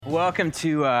Welcome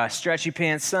to Stretchy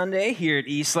Pants Sunday here at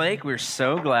Eastlake. We're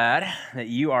so glad that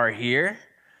you are here,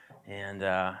 and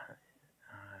I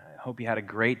hope you had a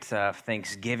great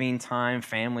Thanksgiving time,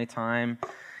 family time.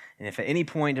 And if at any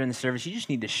point during the service you just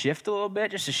need to shift a little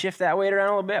bit, just to shift that weight around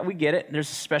a little bit, we get it. There's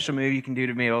a special move you can do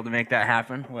to be able to make that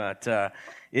happen. But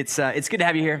it's good to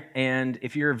have you here. And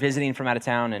if you're visiting from out of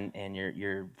town and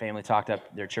your family talked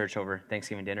up their church over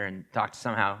Thanksgiving dinner and talked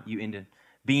somehow you into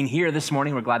being here this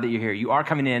morning, we're glad that you're here. You are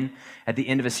coming in at the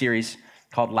end of a series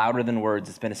called Louder Than Words.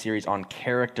 It's been a series on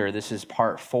character. This is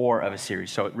part 4 of a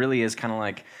series. So it really is kind of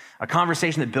like a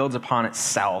conversation that builds upon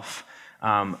itself.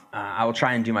 I will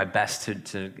try and do my best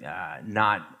to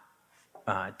not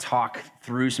talk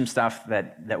through some stuff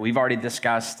that we've already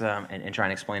discussed and try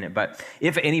and explain it. But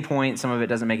if at any point some of it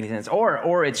doesn't make any sense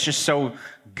or it's just so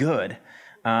good,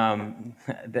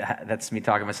 that's me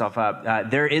talking myself up.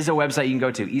 There is a website you can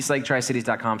go to,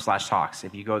 eastlaketricities.com/talks.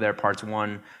 If you go there, parts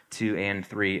 1, 2, and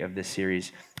 3 of this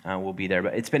series will be there.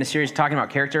 But it's been a series talking about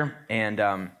character,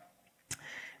 and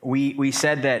we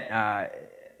said that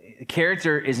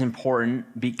character is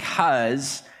important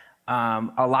because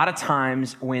a lot of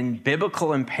times when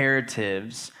biblical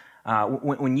imperatives,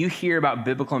 when you hear about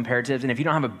biblical imperatives, and if you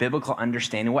don't have a biblical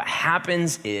understanding, what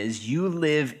happens is you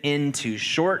live into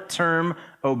short-term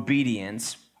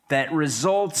obedience that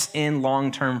results in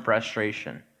long-term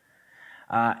frustration.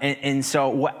 And so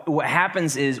what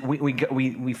happens is we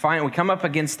come up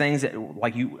against things that,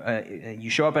 like you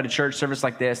show up at a church service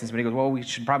like this and somebody goes, well, we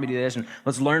should probably do this and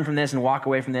let's learn from this and walk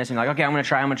away from this, and you're like, okay, I'm going to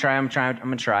try.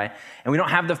 And we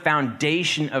don't have the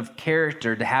foundation of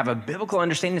character to have a biblical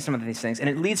understanding of some of these things, and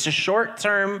it leads to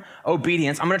short-term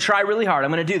obedience. I'm going to try really hard.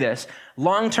 I'm going to do this.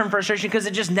 Long-term frustration, because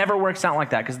it just never works out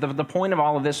like that, because the point of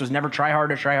all of this was never try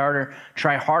harder.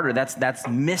 That's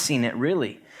missing it,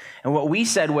 really. And what we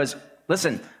said was,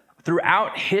 listen,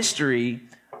 throughout history,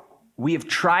 we have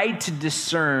tried to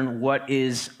discern what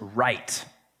is right.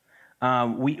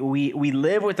 We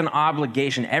live with an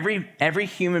obligation. Every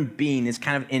human being is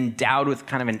kind of endowed with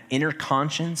kind of an inner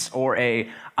conscience, or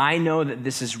I know that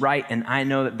this is right and I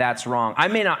know that that's wrong. I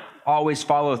may not always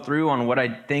follow through on what I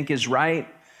think is right,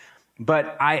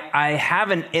 but I have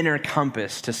an inner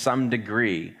compass to some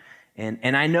degree.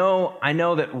 And I know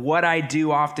that what I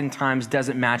do oftentimes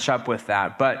doesn't match up with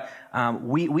that, but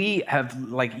we have,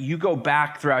 like, you go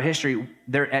back throughout history,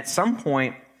 there at some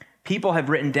point, people have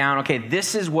written down, okay,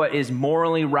 this is what is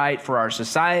morally right for our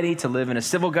society, to live in a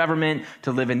civil government,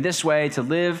 to live in this way, to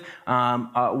live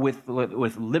with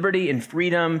liberty and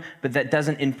freedom, but that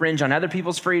doesn't infringe on other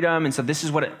people's freedom. And so this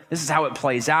is how it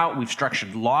plays out. We've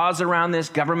structured laws around this.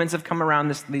 Governments have come around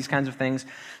these kinds of things.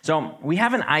 So we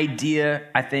have an idea,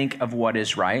 I think, of what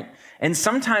is right. And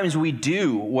sometimes we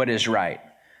do what is right.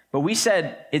 But we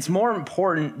said it's more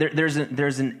important. There's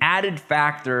an added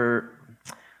factor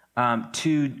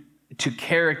to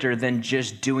character than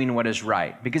just doing what is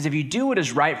right. Because if you do what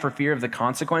is right for fear of the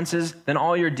consequences, then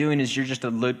all you're doing is you're just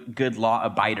a good law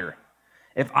abider.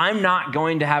 If I'm not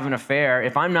going to have an affair,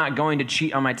 if I'm not going to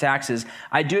cheat on my taxes,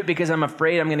 I do it because I'm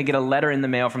afraid I'm going to get a letter in the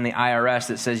mail from the IRS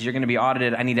that says you're going to be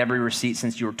audited. I need every receipt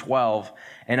since you were 12.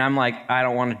 And I'm like, I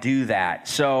don't want to do that.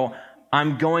 So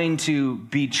I'm going to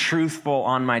be truthful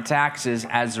on my taxes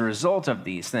as a result of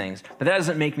these things. But that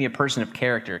doesn't make me a person of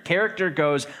character. Character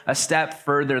goes a step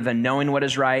further than knowing what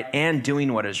is right and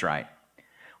doing what is right.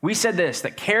 We said this,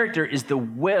 that character is the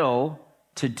will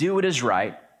to do what is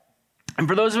right. And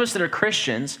for those of us that are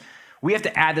Christians, we have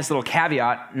to add this little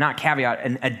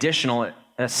an additional,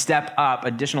 a step up,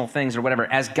 additional things or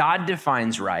whatever, as God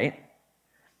defines right,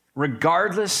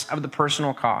 regardless of the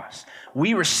personal cost.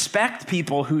 We respect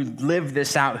people who live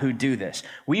this out, who do this.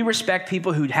 We respect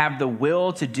people who have the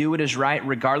will to do what is right,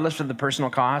 regardless of the personal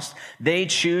cost. They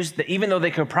choose, even though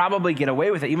they could probably get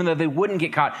away with it, even though they wouldn't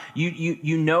get caught.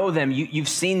 You know them, you've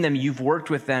seen them, you've worked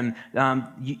with them,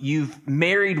 you've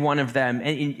married one of them,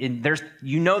 and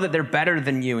you know that they're better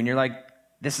than you, and you're like,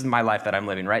 this is my life that I'm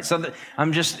living, right? So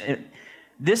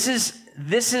this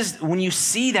is when you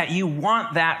see that, you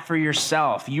want that for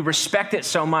yourself. You respect it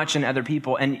so much in other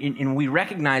people, and we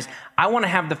recognize, I want to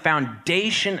have the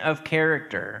foundation of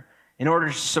character in order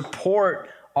to support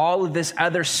all of this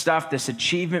other stuff, this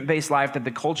achievement-based life that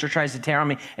the culture tries to tear on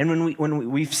me. And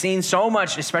when we've seen so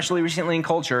much, especially recently in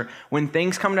culture, when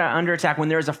things come under attack, when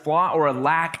there's a flaw or a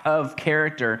lack of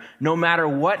character, no matter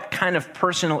what kind of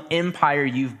personal empire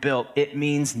you've built, it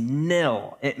means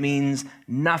nil. It means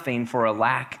nothing for a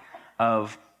lack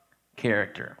of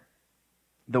character.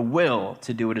 The will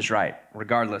to do what is right,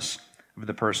 regardless of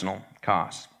the personal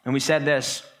cost. And we said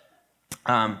this,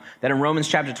 that in Romans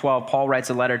chapter 12, Paul writes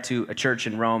a letter to a church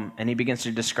in Rome, and he begins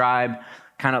to describe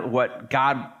kind of what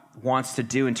God wants to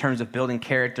do in terms of building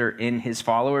character in his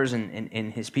followers and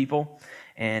in his people.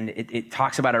 And it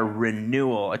talks about a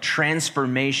renewal, a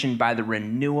transformation by the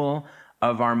renewal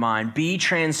of our mind. Be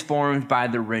transformed by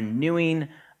the renewing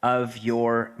of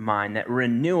your mind. That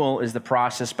renewal is the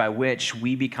process by which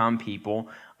we become people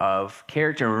of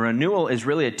character. Renewal is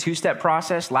really a two-step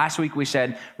process. Last week we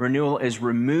said renewal is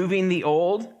removing the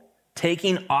old,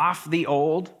 taking off the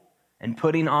old, and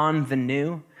putting on the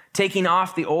new. Taking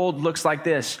off the old looks like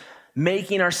this: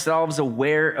 making ourselves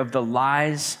aware of the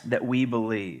lies that we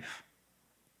believe.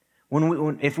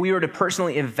 If we were to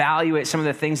personally evaluate some of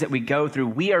the things that we go through,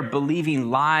 we are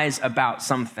believing lies about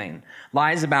something.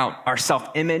 Lies about our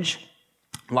self-image,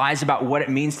 lies about what it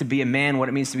means to be a man, what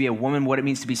it means to be a woman, what it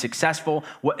means to be successful,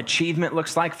 what achievement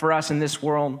looks like for us in this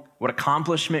world, what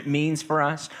accomplishment means for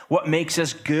us, what makes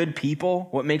us good people,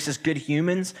 what makes us good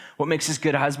humans, what makes us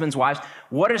good husbands, wives.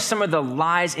 What are some of the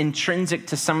lies intrinsic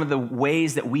to some of the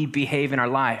ways that we behave in our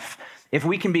life? If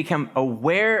we can become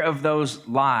aware of those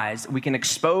lies, we can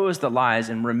expose the lies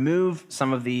and remove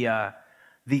some of the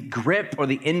grip or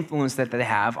the influence that they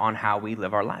have on how we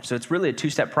live our lives. So it's really a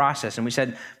two-step process. And we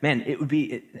said, man, it would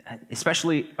be,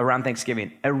 especially around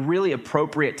Thanksgiving, a really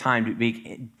appropriate time to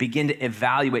begin to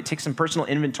evaluate, take some personal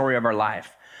inventory of our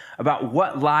life about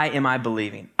what lie am I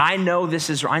believing? I know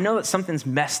that something's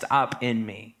messed up in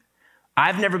me.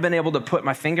 I've never been able to put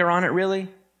my finger on it, really.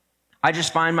 I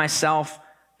just find myself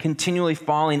continually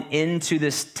falling into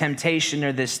this temptation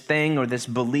or this thing or this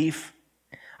belief.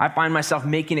 I find myself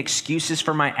making excuses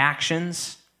for my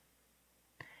actions.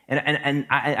 And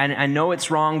I know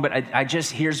it's wrong, but I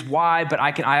just, here's why, but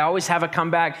I always have a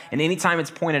comeback. And anytime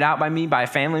it's pointed out by me, by a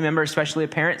family member, especially a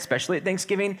parent, especially at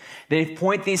Thanksgiving, they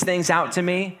point these things out to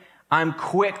me, I'm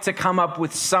quick to come up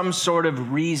with some sort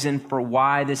of reason for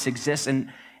why this exists.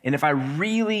 And if I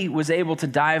really was able to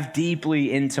dive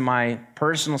deeply into my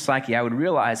personal psyche, I would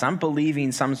realize I'm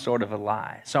believing some sort of a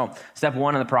lie. So step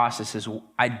one in the process is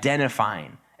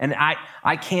identifying. And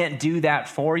I can't do that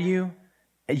for you.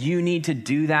 You need to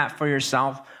do that for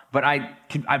yourself. But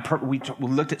we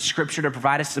looked at scripture to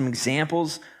provide us some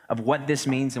examples of what this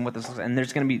means and what this looks like. And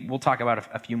there's going to be, we'll talk about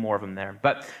a few more of them there.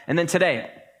 And then today,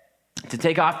 to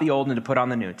take off the old and to put on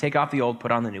the new. Take off the old,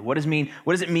 put on the new. What does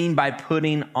it mean by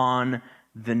putting on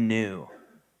the new?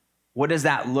 What does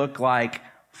that look like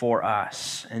for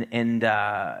us? And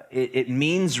it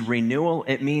means renewal.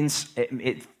 It means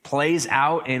it plays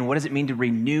out in what does it mean to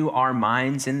renew our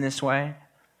minds in this way?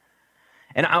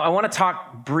 And I want to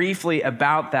talk briefly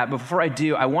about that. Before I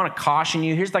do, I want to caution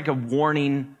you. Here's like a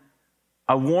warning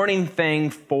thing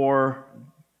for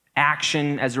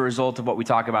action as a result of what we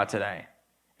talk about today.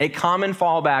 A common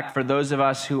fallback for those of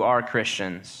us who are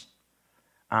Christians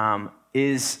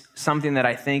is something that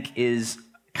I think is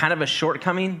kind of a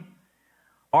shortcoming.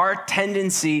 Our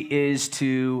tendency is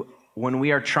to, when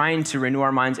we are trying to renew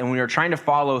our minds and when we are trying to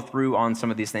follow through on some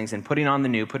of these things and putting on the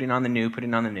new,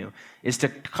 is to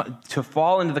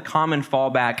fall into the common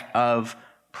fallback of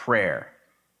prayer.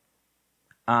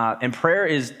 And prayer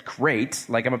is great.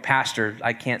 Like, I'm a pastor.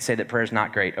 I can't say that prayer is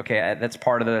not great. Okay, that's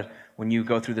part of when you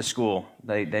go through the school,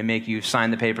 they make you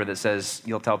sign the paper that says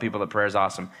you'll tell people that prayer is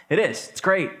awesome. It is. It's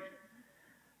great.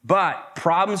 But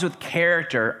problems with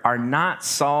character are not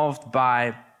solved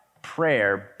by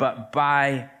prayer, but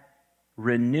by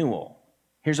renewal.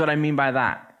 Here's what I mean by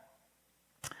that.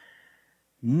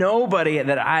 Nobody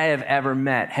that I have ever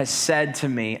met has said to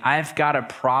me, I've got a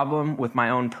problem with my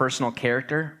own personal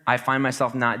character. I find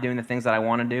myself not doing the things that I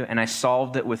want to do, and I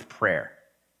solved it with prayer.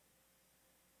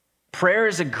 Prayer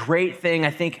is a great thing. I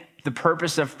think the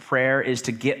purpose of prayer is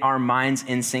to get our minds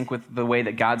in sync with the way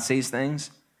that God sees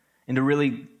things and to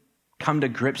really come to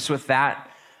grips with that.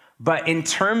 But in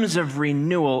terms of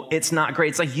renewal, it's not great.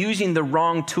 It's like using the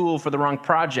wrong tool for the wrong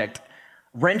project.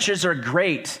 Wrenches are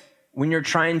great when you're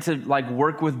trying to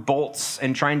work with bolts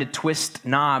and trying to twist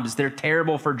knobs. They're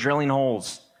terrible for drilling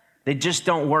holes. They just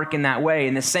don't work in that way.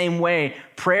 In the same way,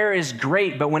 prayer is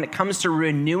great, but when it comes to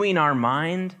renewing our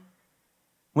mind,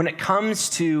 when it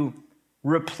comes to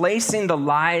replacing the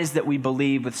lies that we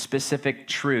believe with specific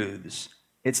truths,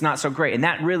 it's not so great. And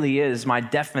that really is my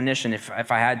definition.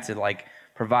 If I had to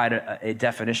provide a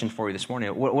definition for you this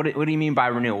morning, what do you mean by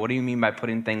renewal? What do you mean by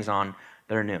putting things on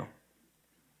that are new?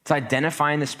 It's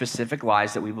identifying the specific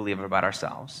lies that we believe about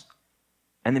ourselves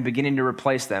and then beginning to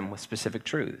replace them with specific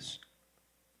truths.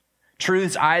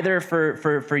 Truths either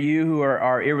for you who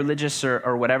are irreligious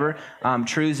or whatever,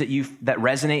 truths that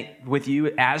resonate with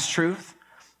you as truth.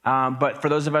 But for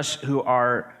those of us who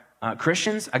are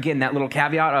Christians, again, that little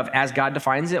caveat of as God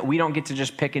defines it, we don't get to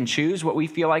just pick and choose what we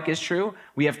feel like is true.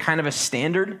 We have kind of a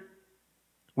standard.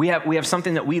 We have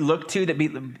something that we look to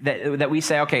that we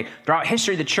say, okay, throughout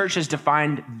history, the church has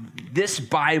defined this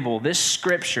Bible, this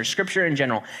scripture in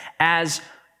general, as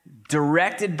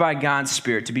directed by God's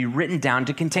Spirit to be written down,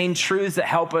 to contain truths that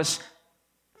help us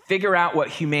figure out what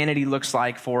humanity looks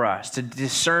like for us, to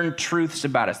discern truths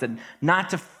about us, that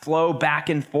not to flow back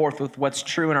and forth with what's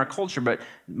true in our culture, but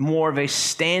more of a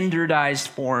standardized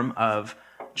form of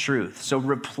truth. So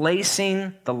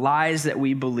replacing the lies that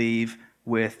we believe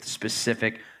with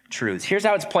specific truths. Here's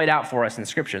how it's played out for us in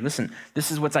Scripture. Listen, this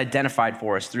is what's identified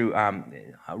for us through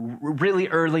really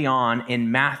early on in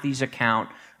Matthew's account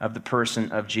of the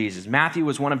person of Jesus. Matthew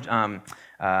was one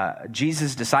of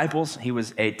Jesus' disciples. He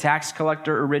was a tax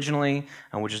collector originally,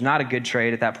 which is not a good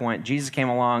trade at that point. Jesus came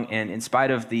along, and in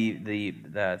spite of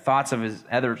the thoughts of his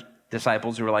other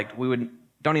disciples who were like,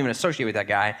 don't even associate with that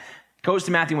guy, goes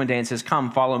to Matthew one day and says,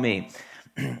 "Come, follow me."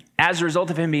 As a result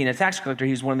of him being a tax collector,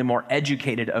 he's one of the more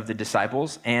educated of the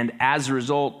disciples. And as a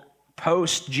result,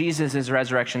 post Jesus'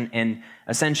 resurrection and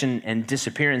ascension and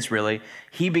disappearance, really,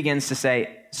 he begins to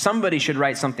say, somebody should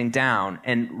write something down.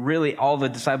 And really, all the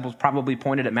disciples probably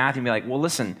pointed at Matthew and be like, well,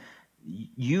 listen,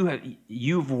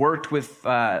 you've worked with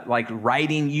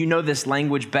writing. You know this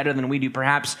language better than we do.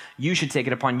 Perhaps you should take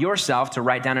it upon yourself to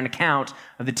write down an account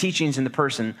of the teachings in the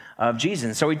person of Jesus.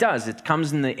 And so he does. It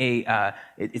comes in they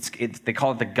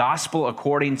call it the Gospel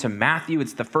according to Matthew.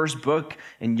 It's the first book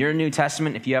in your New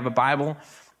Testament if you have a Bible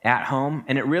at home,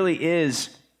 and it really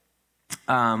is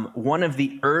one of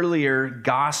the earlier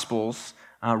Gospels.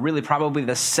 Really probably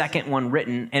the second one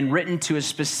written to a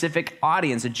specific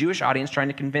audience, a Jewish audience, trying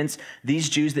to convince these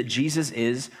Jews that Jesus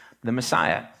is the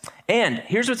Messiah. And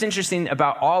here's what's interesting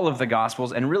about all of the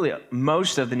Gospels, and really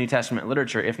most of the New Testament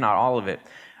literature, if not all of it.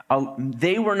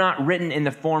 They were not written in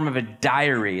the form of a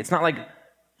diary. It's not like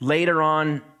later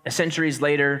on, centuries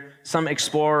later, some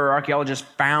explorer or archaeologist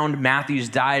found Matthew's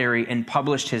diary and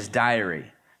published his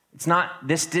diary.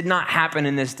 This did not happen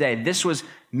in this day. This was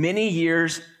many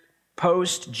years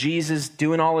post Jesus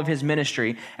doing all of his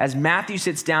ministry, as Matthew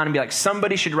sits down and be like,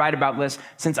 somebody should write about this.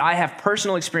 Since I have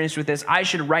personal experience with this, I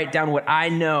should write down what I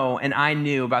know and I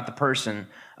knew about the person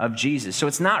of Jesus. So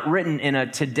it's not written in a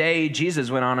today Jesus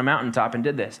went on a mountaintop and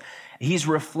did this. He's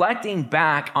reflecting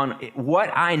back on what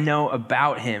I know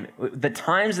about him. The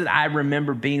times that I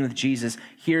remember being with Jesus,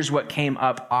 here's what came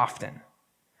up often.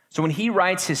 So when he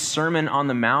writes his Sermon on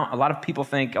the Mount, a lot of people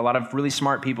think, a lot of really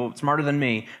smart people, smarter than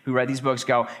me, who write these books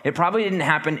go, it probably didn't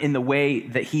happen in the way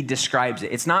that he describes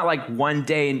it. It's not like one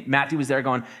day Matthew was there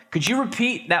going, could you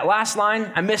repeat that last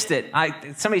line? I missed it.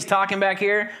 Somebody's talking back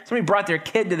here. Somebody brought their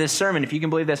kid to this sermon, if you can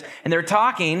believe this. And they're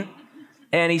talking,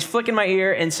 and he's flicking my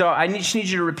ear, and so I just need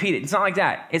you to repeat it. It's not like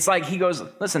that. It's like he goes,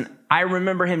 listen, I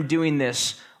remember him doing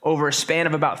this over a span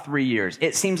of about 3 years.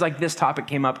 It seems like this topic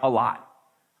came up a lot.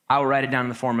 I will write it down in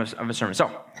the form of a sermon.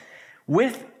 So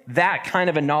with that kind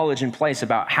of a knowledge in place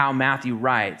about how Matthew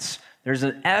writes, there's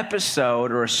an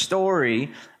episode or a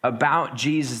story about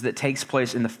Jesus that takes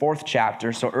place in the 4th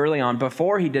chapter. So early on,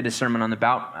 before he did his Sermon on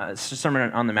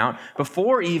the Mount,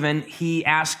 before even he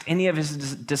asked any of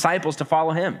his disciples to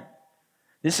follow him.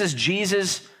 This is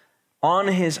Jesus on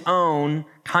his own,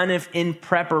 kind of in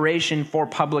preparation for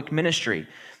public ministry,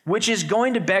 which is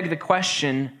going to beg the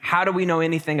question, how do we know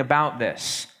anything about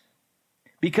this?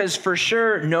 Because for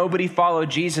sure, nobody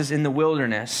followed Jesus in the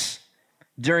wilderness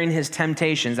during his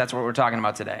temptations. That's what we're talking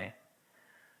about today.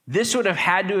 This would have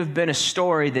had to have been a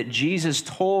story that Jesus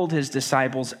told his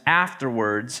disciples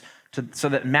afterwards so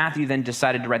that Matthew then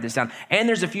decided to write this down. And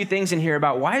there's a few things in here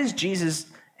about why is Jesus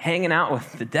hanging out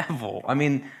with the devil? I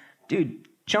mean, dude,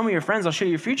 show me your friends, I'll show you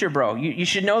your future, bro. You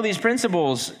should know these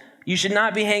principles. You should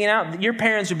not be hanging out. Your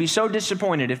parents would be so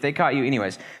disappointed if they caught you.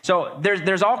 Anyways, so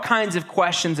there's all kinds of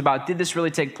questions about, did this really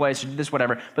take place, or did this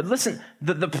whatever? But listen,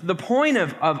 the point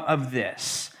of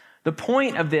this, the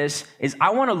point of this is I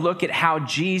want to look at how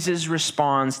Jesus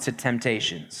responds to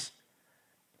temptations.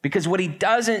 Because what he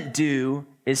doesn't do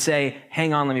is say,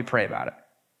 hang on, let me pray about it.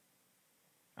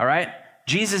 All right?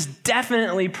 Jesus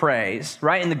definitely prays,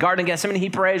 right? In the Garden of Gethsemane, he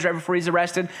prays right before he's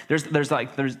arrested. There's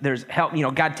help,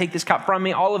 God, take this cup from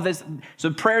me, all of this.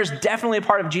 So prayer is definitely a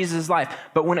part of Jesus' life.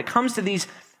 But when it comes to these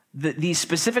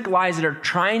specific lies that are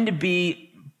trying to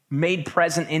be made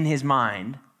present in his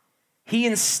mind, he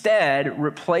instead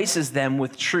replaces them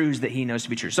with truths that he knows to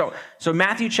be true. So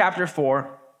Matthew chapter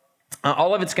 4,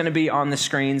 all of it's going to be on the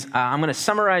screens. I'm going to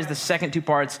summarize the second 2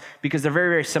 parts because they're very,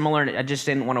 very similar, and I just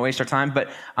didn't want to waste our time. But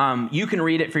you can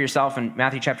read it for yourself in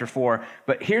Matthew chapter 4.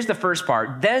 But here's the first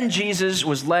part. Then Jesus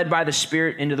was led by the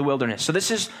Spirit into the wilderness. So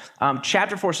this is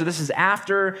chapter 4. So this is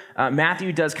after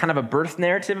Matthew does kind of a birth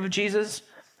narrative of Jesus.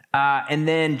 And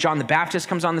then John the Baptist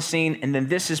comes on the scene, and then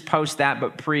this is post that,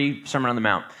 but pre-Sermon on the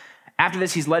Mount. After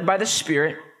this, he's led by the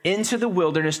Spirit into the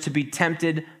wilderness to be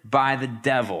tempted by the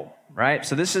devil, right?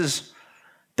 So this is,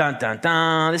 dun, dun,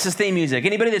 dun, this is theme music.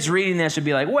 Anybody that's reading this would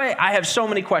be like, wait, I have so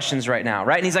many questions right now,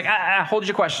 right? And he's like, hold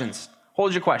your questions.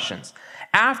 Hold your questions.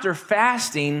 After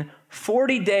fasting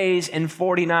 40 days and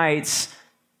 40 nights,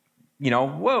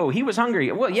 whoa, he was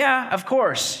hungry. Well, yeah, of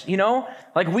course,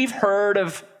 like we've heard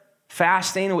of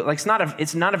fasting. Like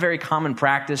it's not a very common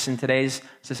practice in today's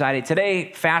society.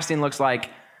 Today, fasting looks like,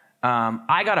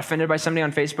 I got offended by somebody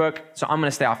on Facebook, so I'm going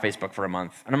to stay off Facebook for a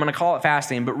month. And I'm going to call it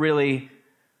fasting, but really,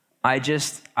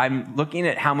 I'm looking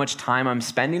at how much time I'm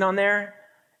spending on there,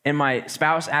 and my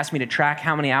spouse asked me to track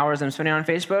how many hours I'm spending on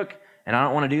Facebook, and I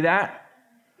don't want to do that.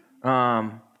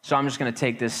 So I'm just going to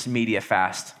take this media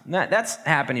fast. That's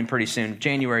happening pretty soon.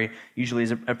 January usually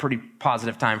is a pretty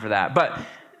positive time for that. But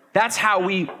that's how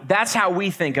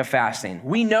we think of fasting.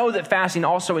 We know that fasting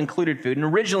also included food, and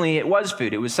originally it was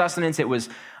food. It was sustenance. It was,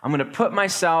 I'm going to put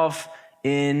myself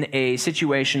in a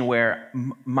situation where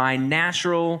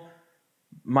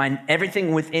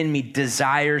everything within me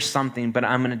desires something, but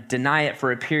I'm going to deny it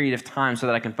for a period of time so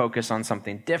that I can focus on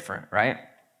something different, right?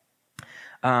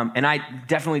 And I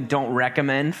definitely don't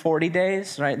recommend 40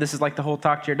 days, right? This is like the whole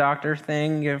talk to your doctor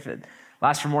thing. If it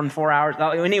lasts for more than 4 hours.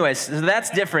 Anyways, so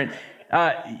that's different.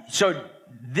 So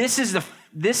this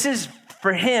is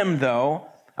for him though.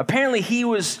 Apparently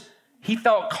he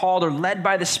felt called or led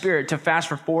by the Spirit to fast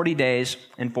for 40 days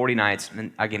and 40 nights.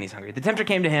 And again, he's hungry. The tempter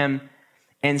came to him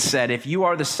and said, if you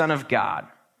are the Son of God,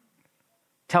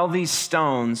 tell these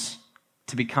stones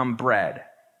to become bread.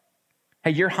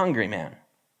 Hey, you're hungry, man.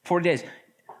 40 days.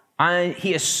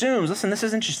 He assumes, listen, this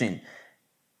is interesting.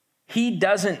 He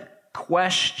doesn't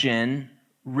question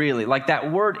really, like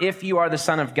that word, if you are the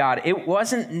Son of God, it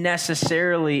wasn't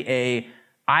necessarily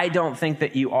I don't think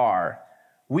that you are.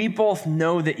 We both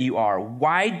know that you are.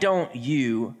 Why don't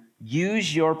you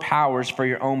use your powers for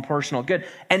your own personal good?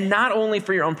 And not only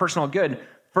for your own personal good,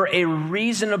 for a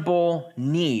reasonable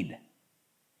need.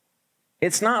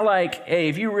 It's not like, hey,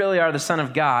 if you really are the Son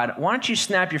of God, why don't you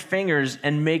snap your fingers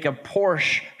and make a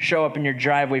Porsche show up in your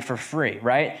driveway for free,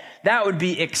 right? That would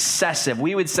be excessive.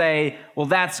 We would say, well,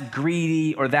 that's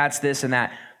greedy or that's this and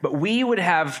that. But we would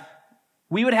have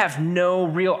no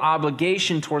real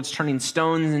obligation towards turning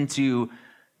stones into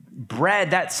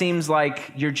bread. That seems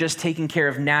like you're just taking care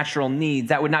of natural needs.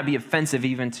 That would not be offensive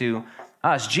even to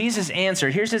us. Jesus'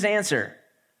 answer, here's his answer.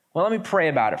 Well, let me pray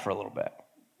about it for a little bit.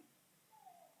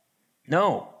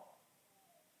 No.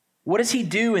 What does he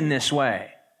do in this way?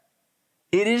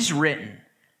 It is written.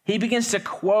 He begins to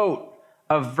quote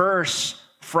a verse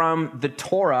from the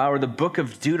Torah or the book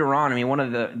of Deuteronomy, one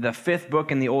of the fifth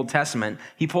book in the Old Testament.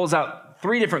 He pulls out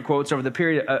 3 different quotes over the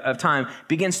period of time,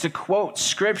 begins to quote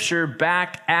scripture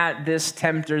back at this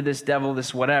tempter, this devil,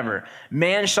 this whatever.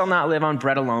 Man shall not live on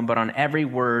bread alone, but on every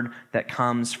word that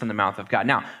comes from the mouth of God.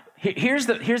 Now, here's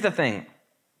the thing.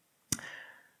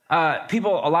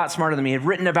 People a lot smarter than me have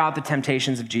written about the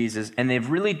temptations of Jesus, and they've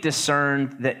really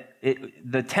discerned that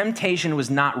the temptation was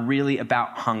not really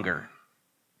about hunger.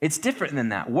 It's different than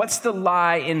that. What's the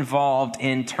lie involved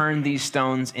in turn these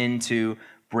stones into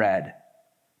bread?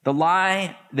 The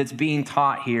lie that's being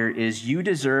taught here is you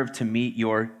deserve to meet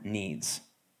your needs.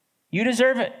 You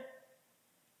deserve it.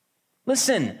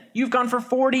 Listen, you've gone for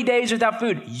 40 days without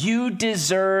food. You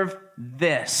deserve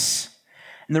this.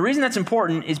 And the reason that's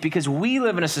important is because we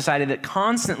live in a society that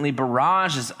constantly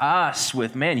barrages us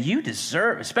with, man, you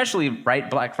deserve, especially right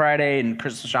Black Friday and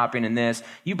Christmas shopping and this,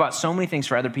 you bought so many things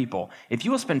for other people. If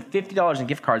you will spend $50 in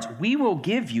gift cards, we will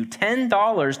give you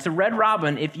 $10 to Red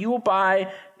Robin if you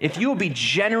will be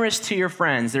generous to your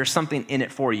friends. There's something in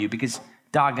it for you because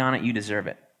doggone it, you deserve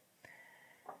it.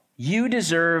 You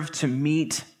deserve to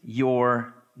meet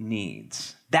your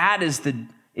needs.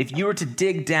 If you were to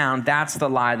dig down, that's the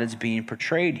lie that's being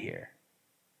portrayed here.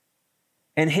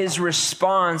 And his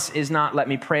response is not, let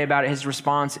me pray about it. His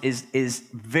response is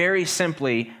very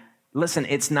simply, listen,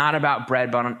 it's not about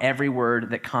bread, but on every word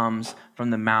that comes from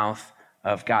the mouth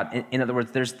of God. In other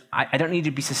words, I don't need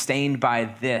to be sustained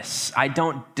by this. I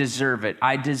don't deserve it.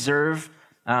 I deserve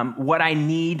what I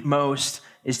need most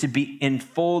is to be in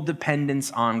full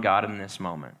dependence on God in this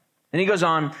moment. Then he goes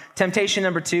on, temptation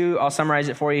number 2, I'll summarize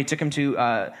it for you. He took him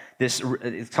to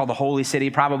it's called the Holy City,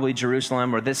 probably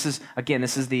Jerusalem, or this is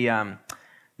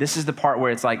the part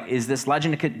where it's like, is this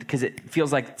legend? Because it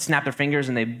feels like snap their fingers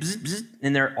and they bzz, bzz,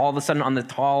 and they're all of a sudden on the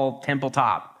tall temple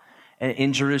top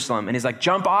in Jerusalem. And he's like,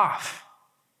 jump off.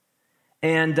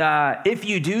 And if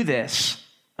you do this,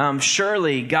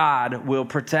 Surely God will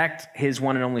protect his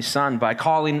one and only son by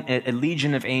calling a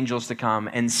legion of angels to come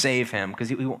and save him, because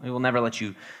he will never let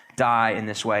you die in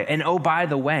this way. And oh, by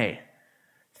the way,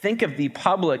 think of the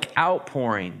public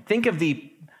outpouring. Think of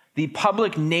the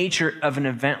public nature of an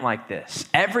event like this.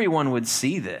 Everyone would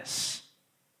see this.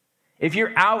 If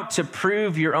you're out to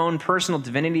prove your own personal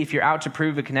divinity, if you're out to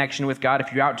prove a connection with God,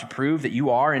 if you're out to prove that you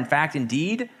are, in fact,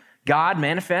 indeed, God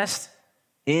manifest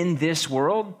in this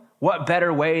world, what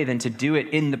better way than to do it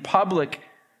in the public,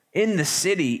 in the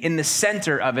city, in the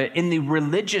center of it, in the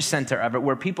religious center of it,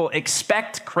 where people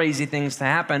expect crazy things to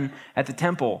happen at the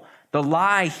temple. The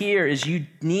lie here is you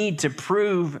need to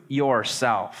prove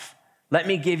yourself. Let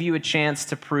me give you a chance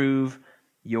to prove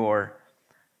yourself.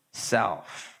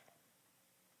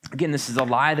 Again, this is a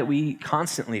lie that we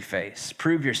constantly face.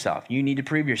 Prove yourself. You need to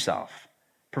prove yourself.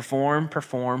 Perform.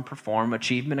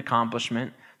 Achievement,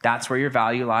 accomplishment. That's where your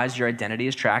value lies. Your identity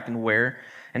is tracked and where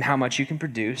and how much you can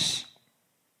produce.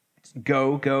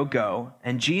 Go.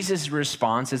 And Jesus'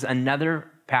 response is another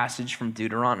passage from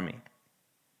Deuteronomy.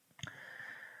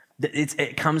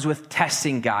 It comes with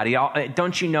testing God.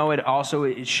 Don't you know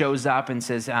it shows up and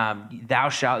says, thou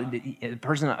shalt, a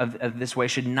person of this way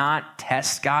should not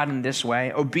test God in this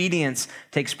way. Obedience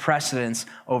takes precedence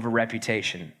over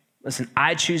reputation. Listen,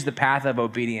 I choose the path of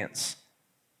obedience.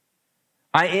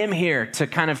 I am here to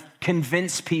kind of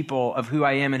convince people of who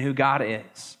I am and who God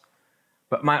is.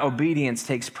 But my obedience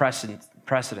takes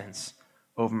precedence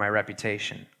over my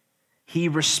reputation. He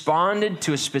responded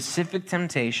to a specific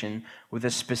temptation with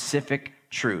a specific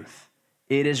truth.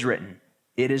 It is written.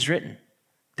 It is written.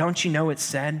 Don't you know it's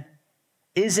said?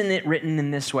 Isn't it written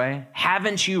in this way?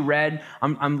 Haven't you read?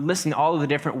 I'm listing all of the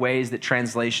different ways that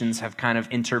translations have kind of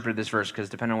interpreted this verse, because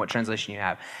depending on what translation you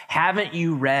have. Haven't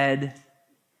you read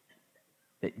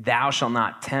that thou shalt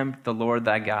not tempt the Lord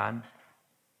thy God?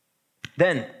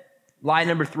 Then, lie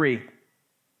number 3.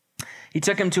 He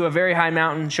took him to a very high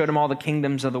mountain, showed him all the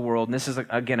kingdoms of the world. And this is,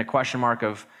 again, a question mark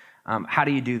of how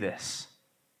do you do this?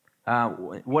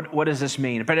 What does this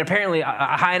mean? But apparently, a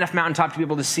high enough mountaintop to be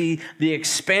able to see the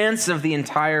expanse of the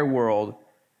entire world.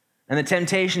 And the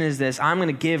temptation is this: I'm going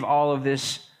to give all of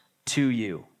this to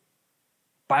you.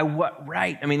 By what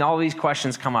right? I mean, all these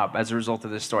questions come up as a result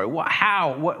of this story.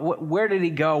 How? Where did he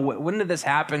go? When did this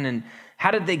happen? And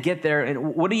how did they get there?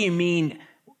 And what do you mean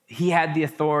he had the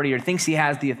authority, or thinks he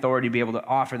has the authority to be able to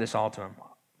offer this all to him?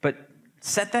 But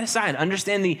set that aside.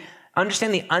 Understand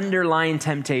the underlying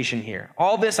temptation here.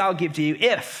 All this I'll give to you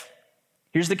if,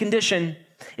 here's the condition,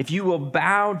 if you will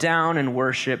bow down and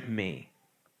worship me.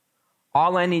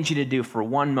 All I need you to do for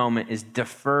one moment is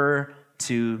defer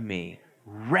to me.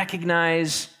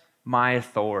 Recognize my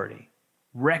authority.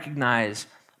 Recognize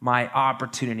my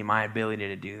opportunity, my ability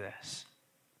to do this.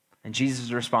 And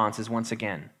Jesus' response is, once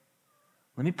again,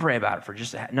 let me pray about it for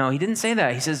just a No, he didn't say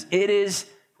that. He says, it is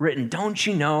written. Don't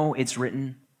you know it's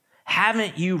written?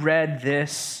 Haven't you read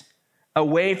this?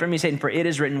 Away from me, Satan, for it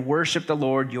is written, worship the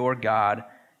Lord your God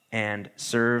and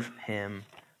serve him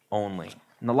only.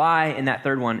 And the lie in that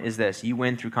third one is this: you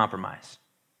win through compromise.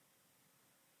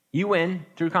 You win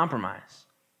through compromise.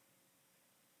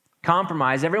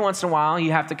 Compromise, every once in a while,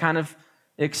 you have to kind of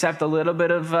accept a little bit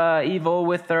of evil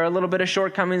or a little bit of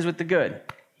shortcomings with the good.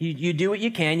 You do what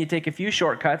you can. You take a few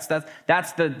shortcuts.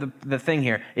 That's the thing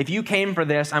here. If you came for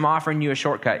this, I'm offering you a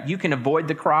shortcut. You can avoid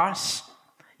the cross.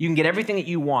 You can get everything that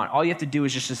you want. All you have to do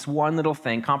is just this one little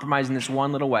thing, compromise in this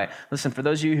one little way. Listen, for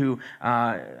those of you who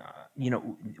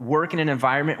work in an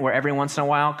environment where every once in a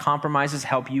while compromises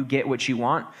help you get what you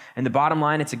want, and the bottom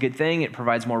line, it's a good thing. It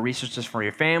provides more resources for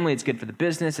your family. It's good for the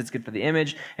business. It's good for the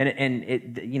image, and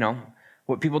it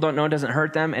what people don't know doesn't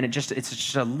hurt them, and it's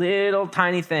just a little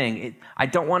tiny thing. I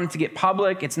don't want it to get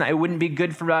public. It wouldn't be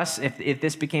good for us if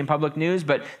this became public news,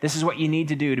 but this is what you need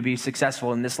to do to be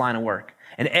successful in this line of work.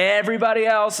 And everybody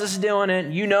else is doing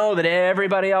it. You know that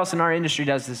everybody else in our industry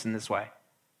does this in this way.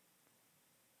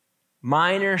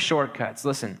 Minor shortcuts.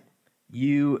 Listen,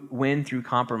 you win through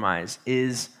compromise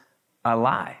is a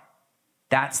lie.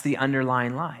 That's the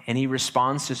underlying lie. And he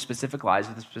responds to specific lies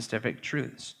with specific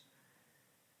truths.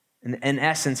 In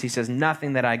essence, he says,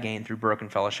 nothing that I gain through broken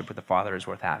fellowship with the Father is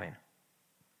worth having.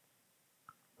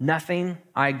 Nothing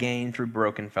I gain through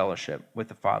broken fellowship with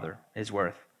the Father is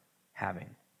worth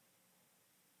having.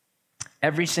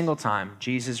 Every single time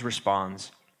Jesus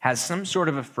responds, has some sort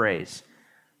of a phrase,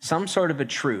 some sort of a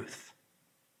truth.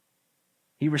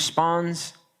 He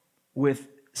responds with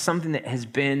something that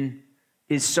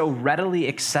is so readily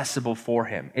accessible for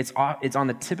him. It's on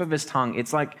the tip of his tongue.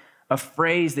 It's like a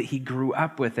phrase that he grew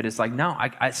up with. It is like, no,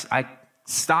 I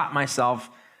stop myself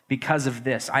because of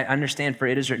this. I understand, for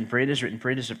it is written, for it is written, for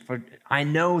it is written. I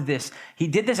know this. He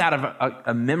did this out of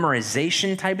a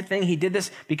memorization type of thing. He did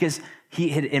this because he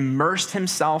had immersed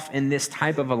himself in this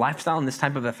type of a lifestyle and this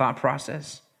type of a thought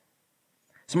process.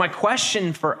 So my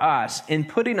question for us in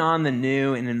putting on the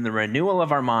new and in the renewal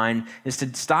of our mind is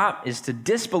to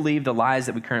disbelieve the lies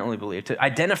that we currently believe, to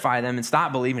identify them and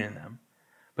stop believing in them,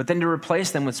 but then to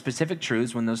replace them with specific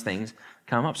truths when those things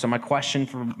come up. So my question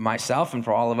for myself and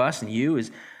for all of us and you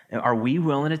is, are we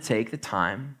willing to take the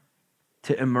time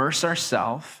to immerse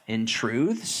ourselves in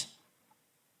truths,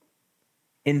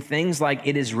 in things like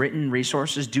it is written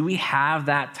resources? Do we have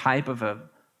that type of a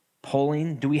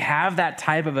pulling? Do we have that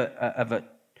type of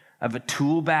a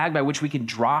tool bag by which we can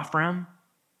draw from?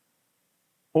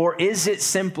 Or is it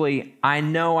simply, I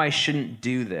know I shouldn't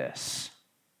do this?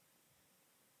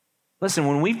 Listen,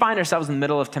 when we find ourselves in the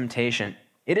middle of temptation,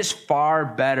 it is far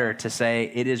better to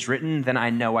say, it is written, than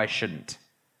I know I shouldn't.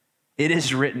 It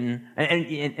is written,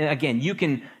 and again, you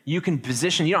can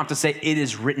position, you don't have to say it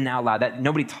is written out loud. That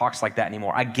nobody talks like that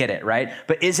anymore. I get it, right?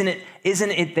 But isn't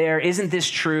it there? Isn't this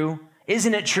true?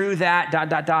 Isn't it true that, ...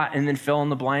 and then fill in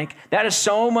the blank? That is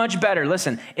so much better.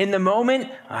 Listen, in the moment,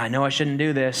 I know I shouldn't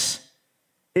do this,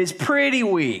 is pretty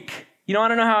weak. You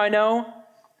want to know how I know?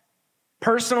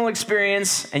 Personal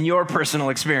experience and your personal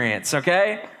experience,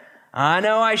 okay? I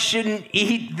know I shouldn't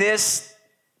eat this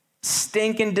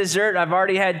stinking dessert. I've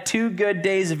already had 2 good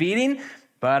days of eating,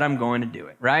 but I'm going to do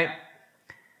it, right?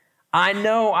 I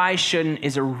know I shouldn't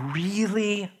is a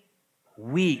really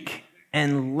weak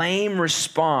and lame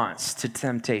response to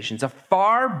temptations. A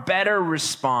far better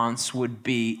response would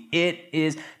be,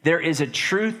 there is a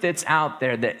truth that's out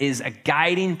there that is a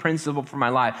guiding principle for my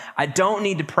life. I don't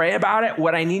need to pray about it.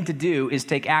 What I need to do is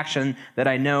take action that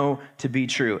I know to be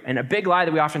true. And a big lie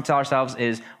that we often tell ourselves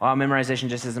is, well, memorization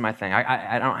just isn't my thing.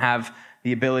 I don't have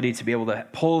the ability to be able to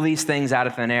pull these things out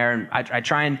of thin air. And I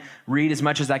try and read as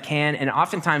much as I can. And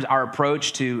oftentimes our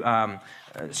approach to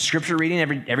scripture reading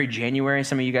every January,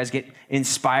 some of you guys get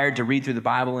inspired to read through the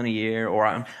Bible in a year, or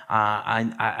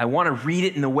I want to read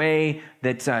it in the way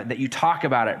that you talk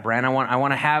about it, Brent. I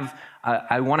want to have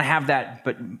that,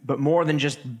 but more than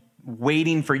just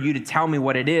waiting for you to tell me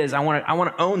what it is. I want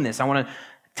to own this. I want to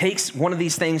take one of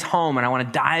these things home, and I want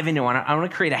to dive into it. I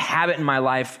want to create a habit in my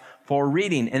life for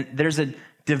reading. And there's a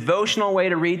devotional way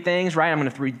to read things, right? I'm going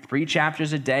to read 3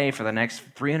 chapters a day for the next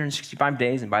 365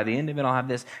 days, and by the end of it, I'll have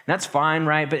this. And that's fine,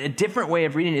 right? But a different way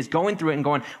of reading is going through it and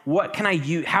going, what can I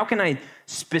use? How can I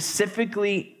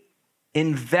specifically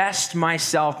invest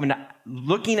myself in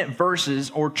looking at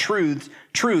verses or truths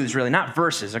really, not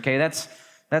verses, okay? That's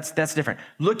different.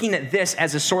 Looking at this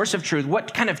as a source of truth,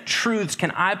 what kind of truths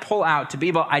can I pull out to be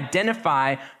able to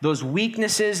identify those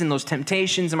weaknesses and those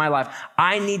temptations in my life?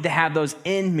 I need to have those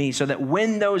in me so that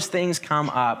when those things come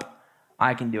up,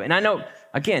 I can do it. And I know,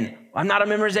 again, I'm not a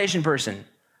memorization person,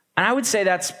 and I would say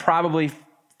that's probably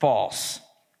false.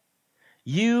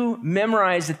 You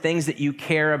memorize the things that you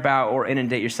care about or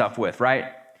inundate yourself with, right?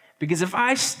 Because if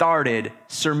I started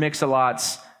Sir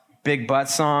Mix-a-Lot's Big Butt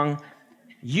song,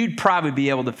 you'd probably be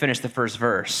able to finish the first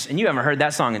verse. And you haven't heard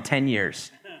that song in 10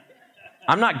 years.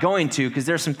 I'm not going to, because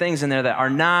there's some things in there that are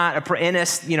not,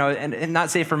 and not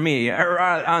safe for me.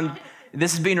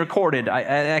 This is being recorded.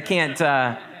 I can't,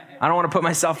 I don't want to put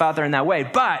myself out there in that way.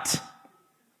 But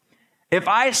if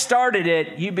I started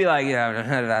it, you'd be like,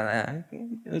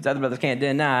 other brothers can't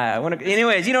deny.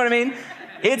 Anyways, you know what I mean?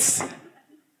 It's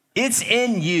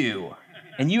in you.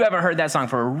 And you haven't heard that song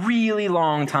for a really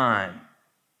long time.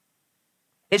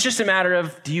 It's just a matter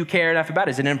of, do you care enough about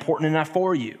it? Is it important enough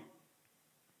for you?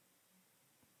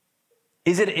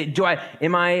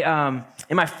 Am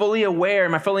I fully aware?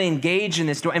 Am I fully engaged in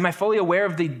this? Am I fully aware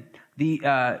of the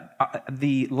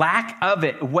lack of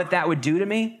it, what that would do to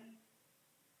me?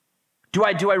 Do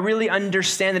I really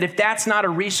understand that if that's not a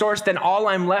resource, then all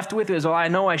I'm left with is, I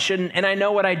know I shouldn't, and I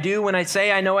know what I do when I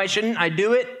say I know I shouldn't, I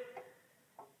do it,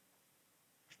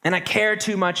 and I care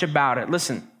too much about it.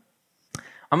 Listen,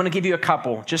 I'm going to give you a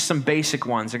couple, just some basic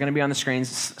ones. They're going to be on the screens.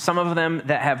 Some of them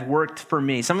that have worked for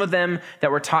me. Some of them that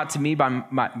were taught to me by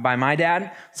my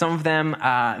dad. Some of them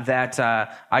that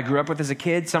I grew up with as a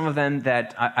kid. Some of them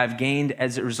that I've gained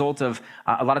as a result of,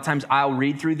 a lot of times I'll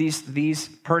read through these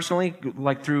personally,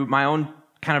 like through my own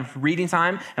kind of reading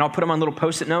time, and I'll put them on little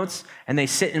Post-it notes, and they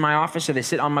sit in my office, or they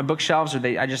sit on my bookshelves, or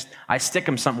I stick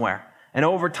them somewhere. And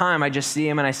over time, I just see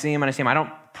them, and I see them, and I see them. I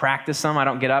don't practice them. I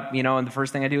don't get up, and the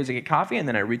first thing I do is I get coffee, and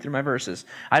then I read through my verses.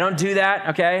 I don't do that,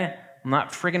 okay? I'm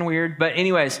not freaking weird. But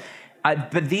anyways,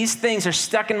 but these things are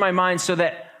stuck in my mind so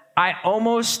that I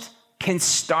almost can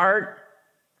start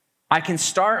I can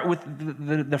start with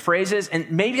the phrases,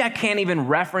 and maybe I can't even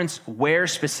reference where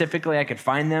specifically I could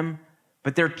find them,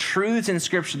 but they're truths in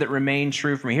Scripture that remain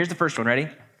true for me. Here's the first one, ready?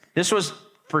 This was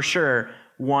for sure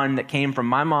one that came from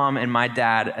my mom and my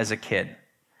dad as a kid.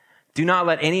 Do not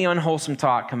let any unwholesome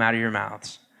talk come out of your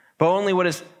mouths, but only what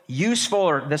is useful,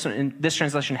 or this one, in this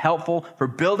translation, helpful for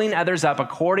building others up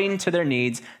according to their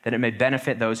needs, that it may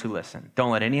benefit those who listen.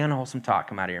 Don't let any unwholesome talk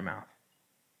come out of your mouth.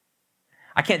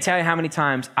 I can't tell you how many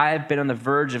times I have been on the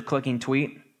verge of clicking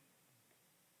tweet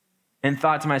and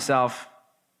thought to myself,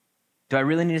 do I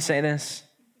really need to say this?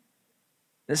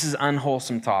 This is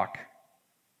unwholesome talk.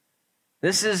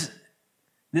 This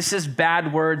is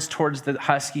bad words towards the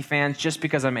Husky fans just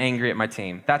because I'm angry at my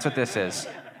team. That's what this is.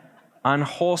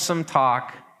 Unwholesome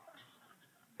talk.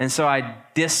 And so I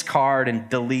discard and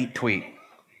delete tweet.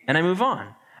 And I move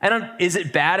on. Is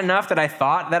it bad enough that I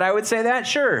thought that I would say that?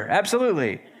 Sure,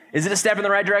 absolutely. Is it a step in the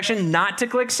right direction not to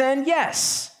click send?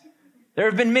 Yes. There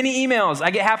have been many emails. I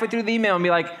get halfway through the email and be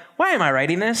like, why am I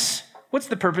writing this? What's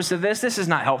the purpose of this? This is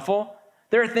not helpful.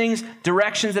 There are things,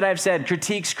 directions that I've said,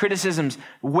 critiques, criticisms,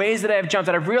 ways that I have jumped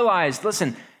that I've realized,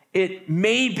 listen, it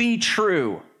may be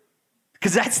true.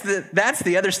 Because that's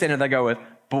the other standard that I go with.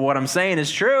 But what I'm saying is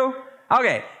true.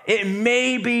 Okay, it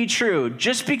may be true.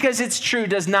 Just because it's true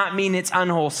does not mean it's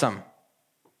unwholesome.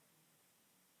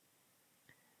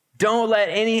 Don't let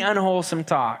any unwholesome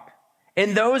talk.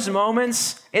 In those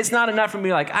moments, it's not enough for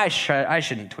me like, I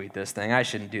shouldn't tweet this thing. I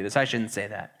shouldn't do this. I shouldn't say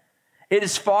that. It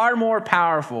is far more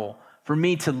powerful for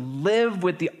me to live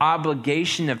with the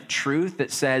obligation of truth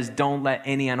that says, don't let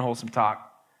any unwholesome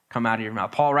talk come out of your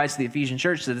mouth. Paul writes to the Ephesian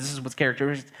church, so this is what's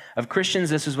characteristic of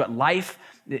Christians. This is what life,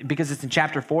 because it's in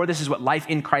chapter 4, this is what life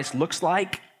in Christ looks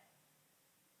like.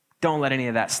 Don't let any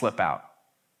of that slip out.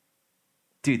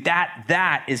 Dude,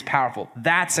 that is powerful.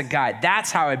 That's a guide.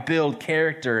 That's how I build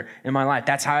character in my life.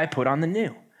 That's how I put on the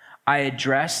new. I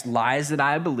address lies that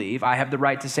I believe. I have the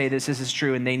right to say this is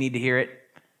true, and they need to hear it.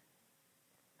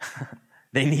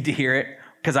 They need to hear it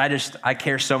because I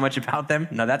care so much about them.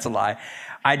 No, that's a lie.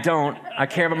 I don't. I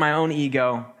care about my own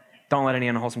ego. Don't let any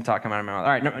unwholesome talk come out of my mouth.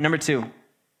 All right, number 2.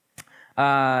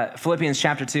 Philippians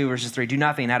chapter 2, verses 3. Do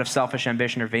nothing out of selfish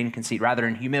ambition or vain conceit. Rather,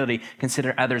 in humility,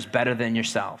 consider others better than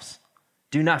yourselves.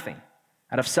 Do nothing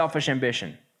out of selfish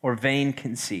ambition or vain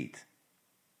conceit,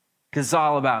 because it's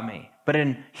all about me. But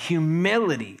in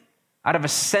humility, out of a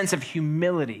sense of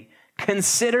humility,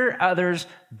 consider others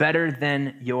better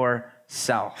than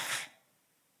yourself.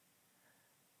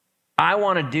 I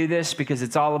want to do this because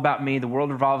it's all about me. The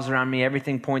world revolves around me.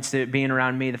 Everything points to it being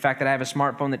around me. The fact that I have a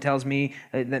smartphone that tells me,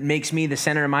 that makes me the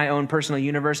center of my own personal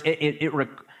universe,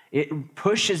 it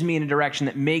pushes me in a direction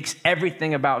that makes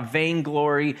everything about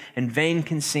vainglory and vain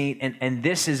conceit. And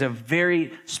this is a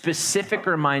very specific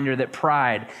reminder that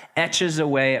pride etches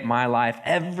away at my life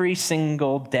every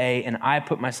single day. And I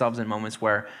put myself in moments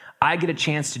where I get a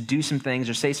chance to do some things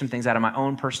or say some things out of my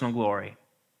own personal glory.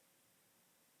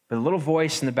 But a little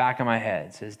voice in the back of my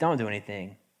head says, don't do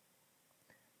anything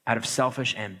out of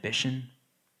selfish ambition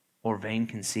or vain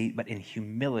conceit, but in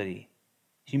humility.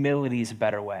 Humility is a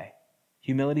better way.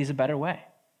 Humility is a better way.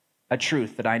 A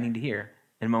truth that I need to hear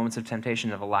in moments of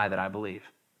temptation of a lie that I believe,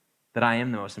 that I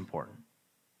am the most important.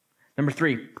 Number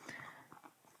 3,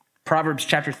 Proverbs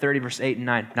chapter 30, verse 8 and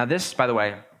 9. Now this, by the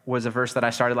way, was a verse that I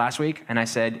started last week, and I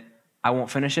said, I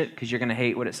won't finish it because you're going to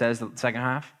hate what it says the second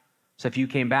half. So if you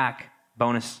came back,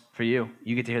 bonus for you.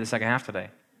 You get to hear the second half today.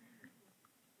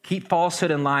 Keep falsehood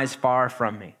and lies far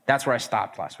from me. That's where I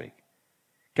stopped last week.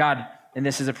 God, and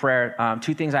this is a prayer,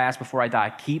 2 things I ask before I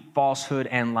die. Keep falsehood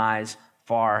and lies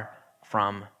far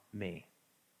from me.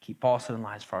 Keep falsehood and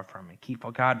lies far from me.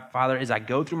 God, Father, as I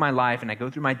go through my life and I go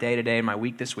through my day today and my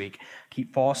week this week,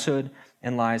 keep falsehood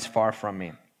and lies far from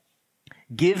me.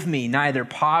 Give me neither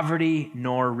poverty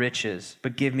nor riches,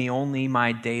 but give me only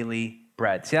my daily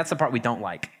bread. See, that's the part we don't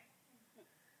like.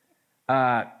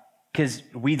 Because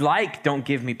we don't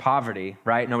give me poverty,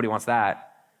 right? Nobody wants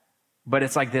that. But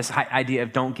it's like this idea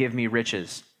of don't give me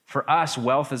riches. For us,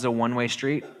 wealth is a one-way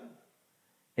street.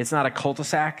 It's not a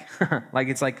cul-de-sac.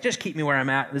 It's like, just keep me where I'm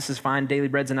at. This is fine. Daily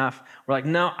bread's enough. We're like,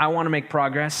 no, I want to make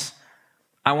progress.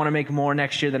 I want to make more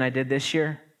next year than I did this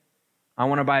year. I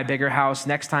want to buy a bigger house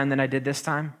next time than I did this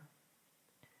time.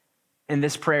 And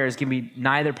this prayer is give me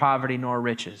neither poverty nor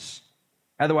riches.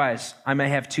 Otherwise, I may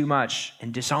have too much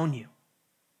and disown you.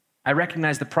 I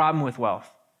recognize the problem with wealth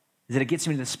is that it gets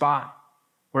me to the spot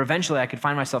where eventually I could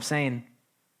find myself saying,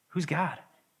 who's God?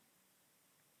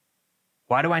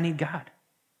 Why do I need God?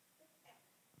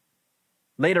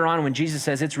 Later on, when Jesus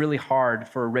says it's really hard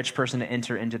for a rich person to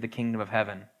enter into the kingdom of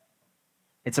heaven,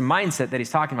 it's a mindset that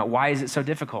he's talking about. Why is it so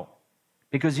difficult?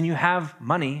 Because when you have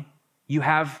money, you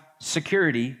have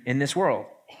security in this world.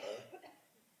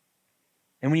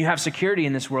 And when you have security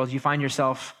in this world, you find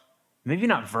yourself maybe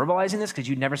not verbalizing this because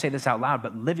you'd never say this out loud,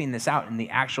 but living this out in the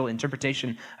actual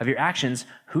interpretation of your actions.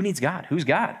 Who needs God? Who's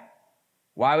God?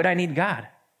 Why would I need God?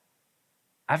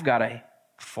 I've got a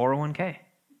 401k.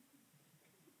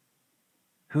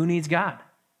 Who needs God?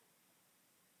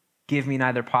 Give me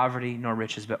neither poverty nor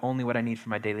riches, but only what I need for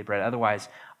my daily bread. Otherwise,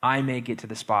 I may get to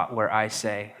the spot where I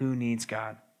say, who needs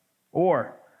God?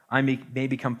 Or I may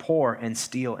become poor and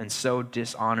steal and so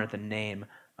dishonor the name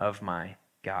of my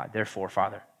God. Therefore,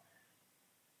 Father,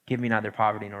 give me neither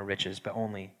poverty nor riches, but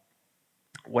only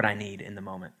what I need in the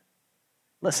moment.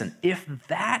 Listen, if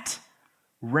that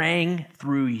rang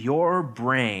through your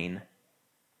brain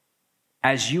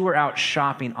as you were out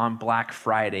shopping on Black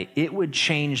Friday, it would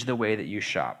change the way that you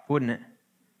shop, wouldn't it?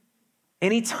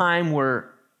 Anytime we're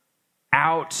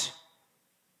out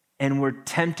and we're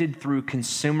tempted through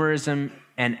consumerism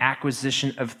and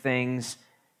acquisition of things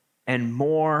and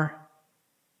more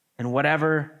and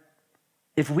whatever,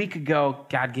 if we could go,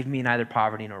 God, give me neither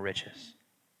poverty nor riches.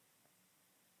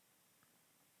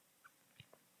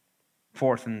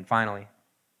 Fourth and finally,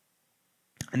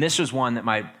 and this was one that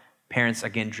my parents,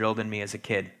 again, drilled in me as a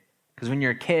kid. Because when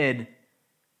you're a kid,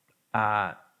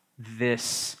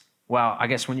 this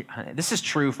is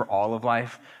true for all of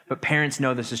life, but parents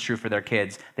know this is true for their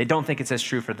kids. They don't think it's as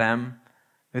true for them.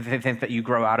 They think that you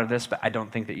grow out of this, but I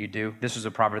don't think that you do. This was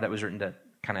a proverb that was written to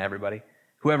kind of everybody.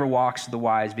 Whoever walks with the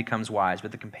wise becomes wise,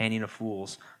 but the companion of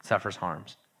fools suffers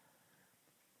harms.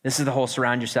 This is the whole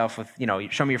surround yourself with,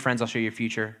 show me your friends, I'll show you your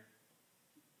future.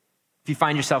 If you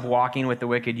find yourself walking with the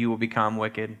wicked, you will become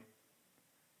wicked.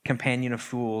 Companion of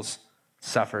fools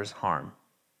suffers harm.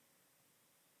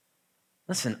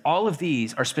 Listen, all of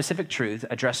these are specific truths,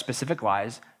 address specific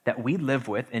lies that we live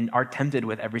with and are tempted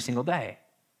with every single day.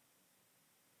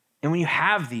 And when you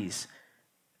have these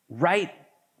right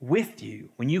with you,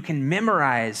 when you can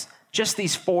memorize just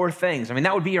these 4 things,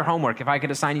 that would be your homework if I could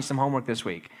assign you some homework this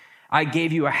week. I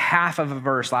gave you a half of a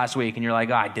verse last week and you're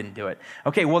like, I didn't do it.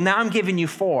 Okay, well now I'm giving you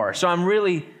 4. So I'm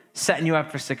really setting you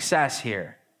up for success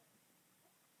here.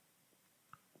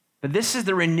 But this is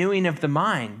the renewing of the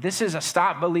mind. This is a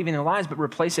stop believing the lies, but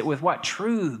replace it with what?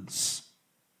 Truths.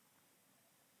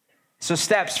 So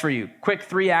steps for you. Quick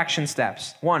 3 action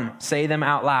steps. 1, say them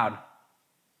out loud.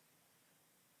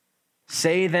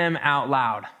 Say them out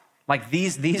loud. Like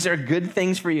these are good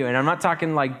things for you. And I'm not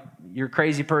talking like you're a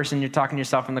crazy person, you're talking to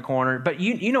yourself in the corner. But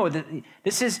you know,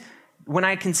 this is, when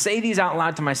I can say these out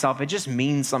loud to myself, it just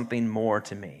means something more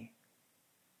to me.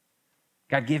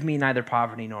 God, give me neither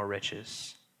poverty nor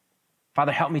riches.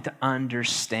 Father, help me to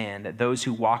understand that those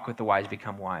who walk with the wise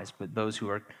become wise, but those who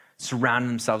are surrounding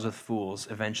themselves with fools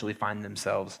eventually find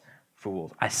themselves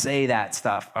fools. I say that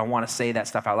stuff. I want to say that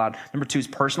stuff out loud. Number 2 is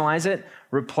personalize it.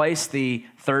 Replace the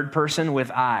third person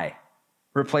with I.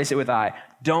 Replace it with I.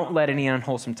 Don't let any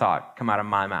unwholesome talk come out of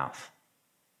my mouth.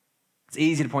 It's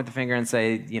easy to point the finger and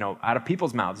say, out of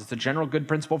people's mouths. It's a general good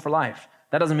principle for life.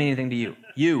 That doesn't mean anything to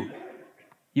you.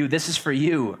 You, this is for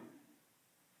you.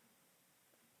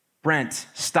 Brent,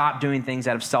 stop doing things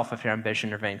out of selfish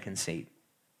ambition or vain conceit.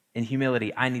 In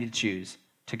humility, I need to choose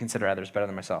to consider others better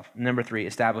than myself. Number 3,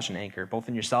 establish an anchor, both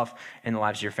in yourself and the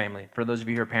lives of your family. For those of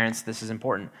you who are parents, this is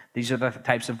important. These are the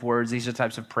types of words, these are the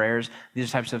types of prayers, these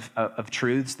are types of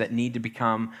truths that need to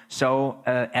become so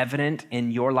evident in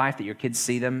your life that your kids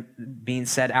see them being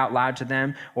said out loud to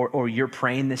them, or you're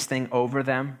praying this thing over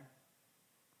them.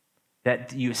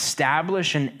 That you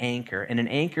establish an anchor. And an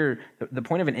anchor, the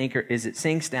point of an anchor is it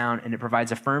sinks down and it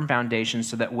provides a firm foundation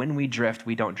so that when we drift,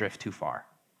 we don't drift too far.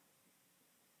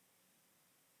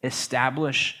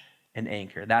 Establish an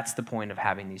anchor. That's the point of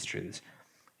having these truths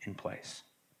in place.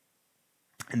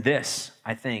 And this,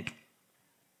 I think,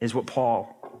 is what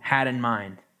Paul had in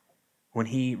mind when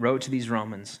he wrote to these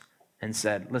Romans and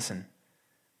said, listen,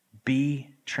 be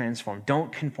transformed.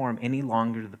 Don't conform any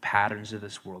longer to the patterns of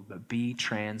this world, but be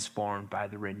transformed by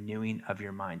the renewing of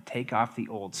your mind. Take off the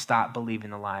old, stop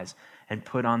believing the lies, and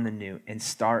put on the new, and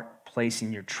start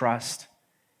placing your trust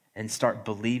and start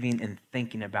believing and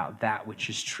thinking about that which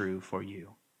is true for you.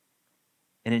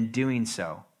 And in doing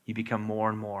so, you become more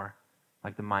and more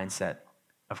like the mindset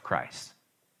of Christ.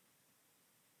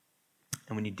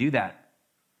 And when you do that,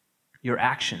 your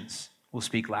actions will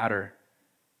speak louder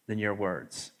than your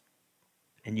words.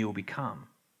 And you will become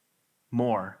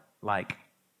more like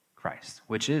Christ,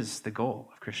 which is the goal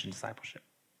of Christian discipleship.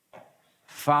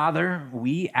 Father,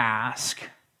 we ask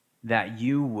that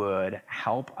you would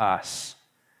help us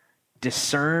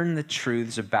discern the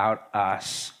truths about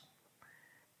us,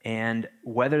 and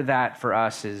whether that for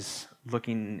us is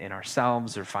looking in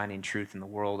ourselves or finding truth in the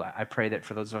world. I pray that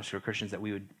for those of us who are Christians, that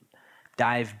we would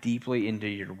dive deeply into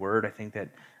your word. I think that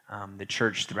the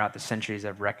church throughout the centuries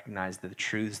have recognized the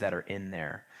truths that are in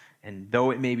there. And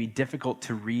though it may be difficult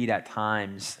to read at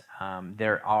times,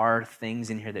 there are things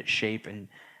in here that shape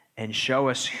and show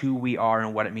us who we are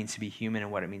and what it means to be human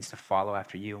and what it means to follow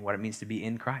after you and what it means to be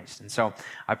in Christ. And so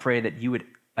I pray that you would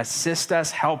assist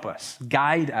us, help us,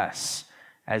 guide us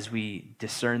as we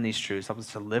discern these truths. Help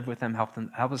us to live with them,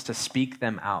 help us to speak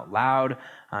them out loud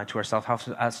to ourselves, help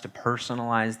us to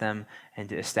personalize them and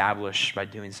to establish by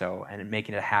doing so and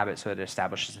making it a habit so that it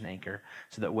establishes an anchor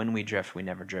so that when we drift, we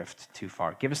never drift too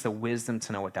far. Give us the wisdom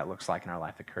to know what that looks like in our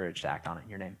life, the courage to act on it. In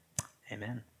your name,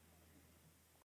 amen.